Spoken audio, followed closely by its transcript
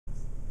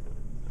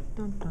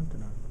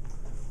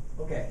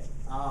Okay,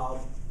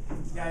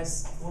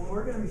 guys, when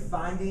we're going to be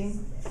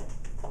finding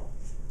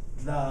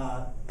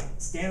the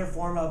standard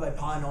form of a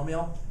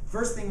polynomial,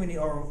 first thing we need,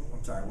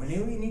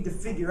 when we need to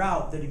figure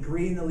out the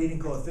degree and the leading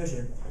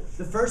coefficient,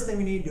 the first thing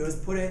we need to do is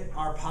put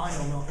our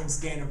polynomial in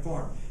standard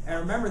form. And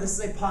remember, this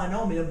is a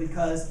polynomial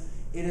because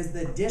it is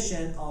the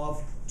addition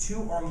of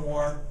two or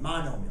more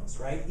monomials,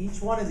 right?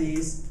 Each one of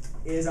these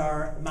is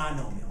our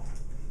monomial.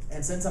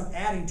 And since I'm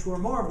adding two or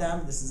more of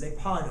them, this is a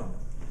polynomial.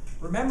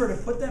 Remember,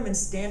 to put them in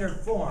standard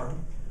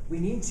form, we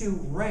need to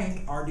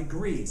rank our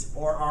degrees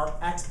or our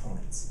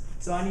exponents.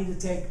 So I need to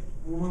take,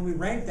 when we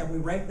rank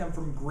them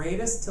from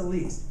greatest to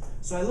least.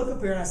 So I look up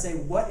here and I say,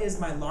 what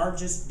is my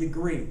largest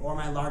degree or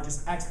my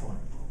largest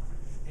exponent?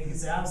 And you can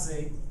say,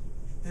 obviously,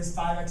 this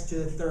 5x to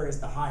the third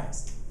is the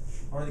highest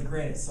or the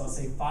greatest. So I'll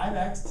say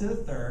 5x to the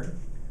third.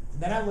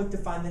 And then I look to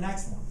find the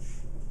next one.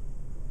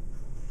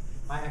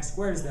 My x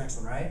squared is the next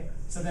one, right?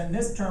 So then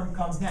this term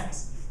comes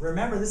next.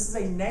 Remember, this is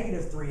a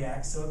negative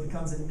 3x, so it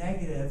becomes a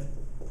negative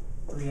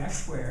 3x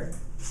squared.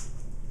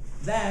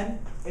 Then,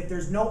 if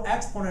there's no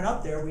exponent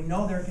up there, we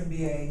know there can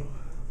be a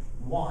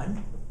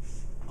 1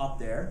 up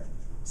there.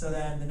 So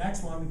then the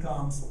next one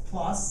becomes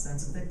plus,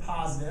 since it's a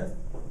positive,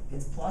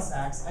 it's plus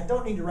x. I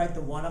don't need to write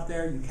the 1 up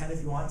there. You can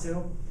if you want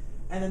to.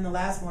 And then the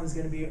last one is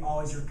going to be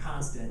always your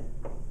constant,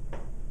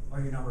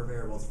 or your number of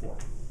variables 4.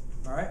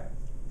 All right?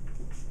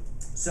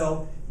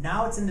 So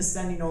now it's in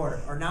descending order,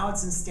 or now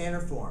it's in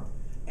standard form.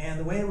 And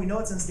the way that we know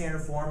it's in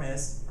standard form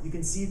is, you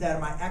can see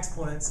that my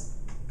exponents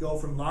go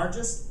from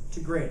largest to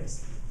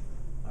greatest.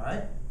 All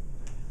right?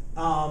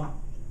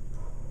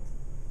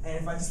 And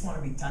if I just want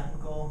to be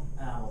technical,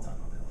 we'll talk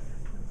about that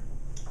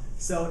later.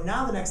 So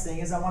now the next thing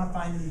is I want to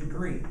find the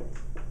degree.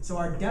 So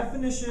our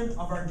definition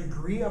of our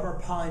degree of our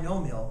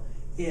polynomial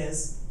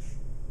is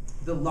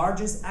the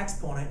largest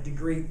exponent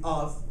degree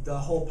of the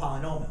whole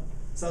polynomial.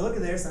 So I look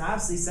at this, and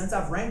obviously, since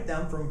I've ranked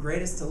them from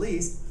greatest to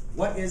least,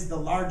 what is the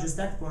largest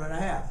exponent I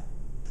have?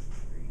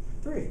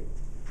 3.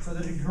 So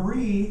the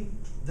degree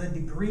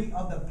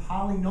of the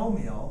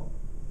polynomial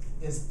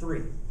is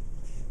 3.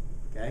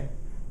 Okay?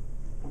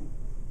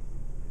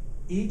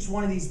 Each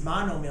one of these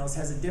monomials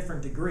has a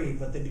different degree,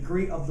 but the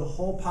degree of the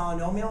whole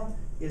polynomial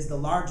is the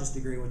largest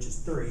degree, which is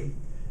 3.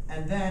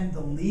 And then the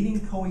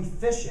leading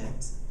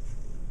coefficient,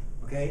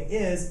 okay,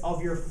 is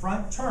of your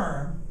front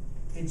term,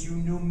 it's your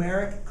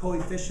numeric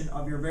coefficient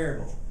of your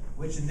variable,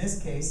 which in this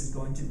case is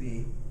going to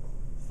be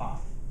 5.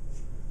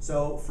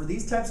 So for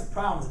these types of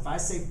problems, if I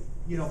say,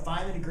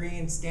 find the degree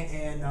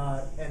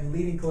and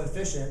leading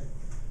coefficient,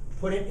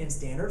 put it in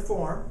standard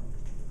form.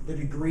 The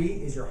degree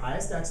is your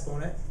highest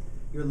exponent.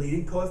 Your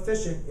leading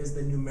coefficient is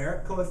the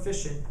numeric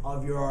coefficient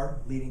of your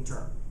leading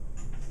term.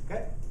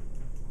 Okay?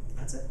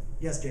 That's it.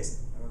 Yes,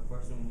 Jason? I have a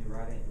question. When you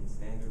write it in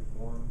standard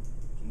form,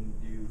 can you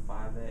do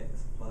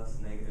 5x plus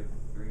negative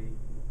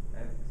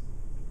 3x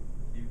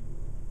cubed?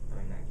 I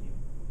mean, not cubed.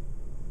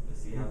 To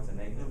see how it's a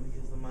negative? No,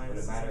 because the minus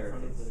would it matter is in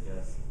front if of it's the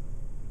just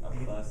a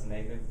plus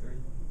negative 3?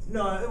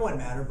 No, it wouldn't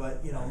matter,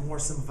 but more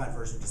simplified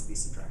version would just be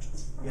subtraction.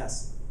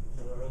 Yes.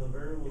 So are the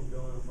variables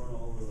going in front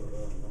of all the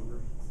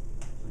numbers?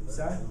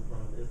 Sorry?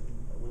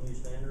 When you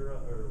put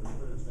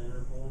it in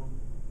standard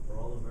form, are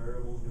all the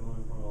variables going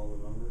in front of all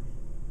the numbers?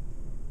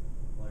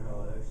 Like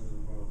how x is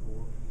in front of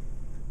 4?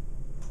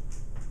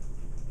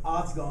 I'll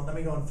have to let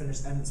me go and end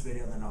this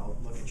video, and then I'll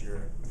look at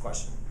your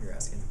question you're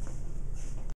asking.